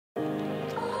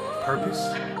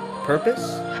Purpose?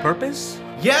 Purpose? Purpose?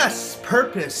 Yes,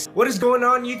 purpose. What is going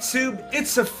on, YouTube?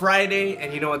 It's a Friday,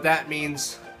 and you know what that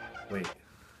means. Wait.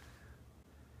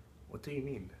 What do you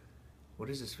mean?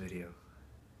 What is this video?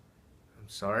 I'm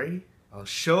sorry? I'll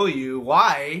show you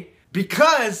why.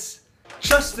 Because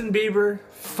Justin Bieber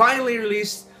finally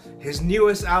released his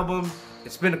newest album.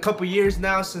 It's been a couple years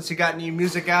now since he got new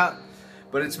music out,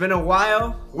 but it's been a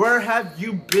while. Where have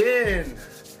you been?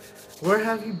 Where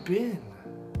have you been?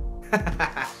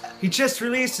 He just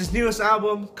released his newest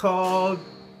album called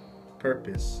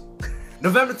Purpose.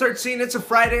 November 13th, it's a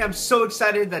Friday. I'm so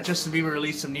excited that Justin Bieber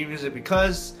released some new music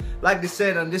because, like I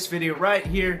said on this video right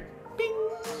here, bing.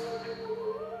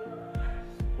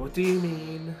 What do you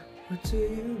mean? What do you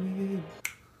mean?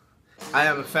 I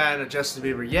am a fan of Justin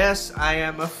Bieber. Yes, I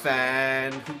am a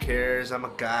fan. Who cares? I'm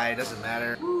a guy. Doesn't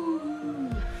matter.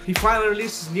 Woo. He finally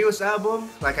released his newest album,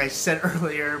 like I said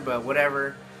earlier, but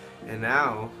whatever. And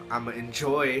now I'm gonna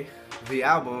enjoy the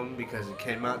album because it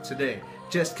came out today.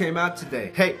 Just came out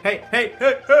today. Hey, hey, hey,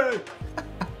 hey, hey!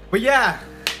 But yeah,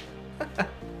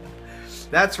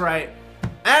 that's right.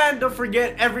 And don't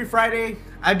forget, every Friday,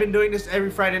 I've been doing this every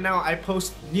Friday now. I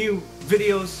post new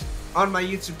videos on my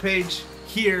YouTube page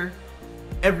here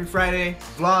every Friday.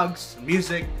 Vlogs,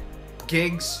 music,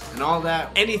 gigs, and all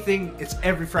that. Anything, it's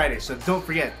every Friday. So don't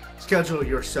forget, schedule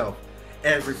yourself.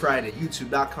 Every Friday,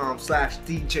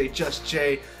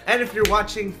 youtube.com/djjusjayhi. And if you're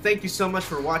watching, thank you so much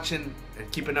for watching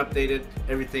and keeping updated,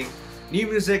 everything. New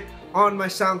music on my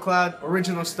SoundCloud,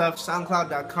 original stuff,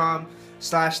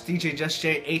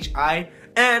 soundcloud.com/djjusjayhi.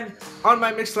 And on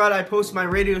my Mixcloud, I post my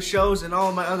radio shows and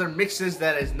all my other mixes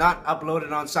that is not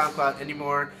uploaded on SoundCloud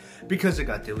anymore because it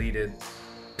got deleted.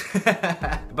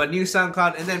 But new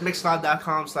SoundCloud and then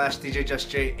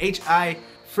mixcloud.com/djjusjayhi.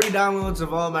 Free downloads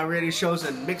of all my radio shows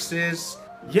and mixes.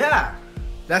 Yeah,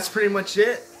 that's pretty much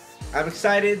it. I'm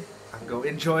excited. I'm going to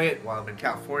enjoy it while I'm in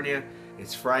California.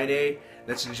 It's Friday.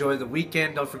 Let's enjoy the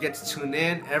weekend. Don't forget to tune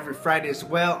in every Friday as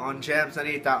well on Jams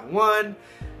 98.1.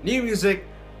 New music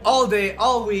all day,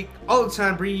 all week, all the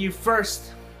time, bringing you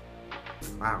first.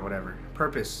 Wow, whatever.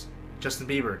 Purpose. Justin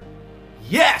Bieber.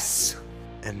 Yes!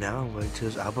 And now I'm going to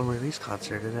his album release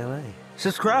concert in LA.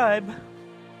 Subscribe!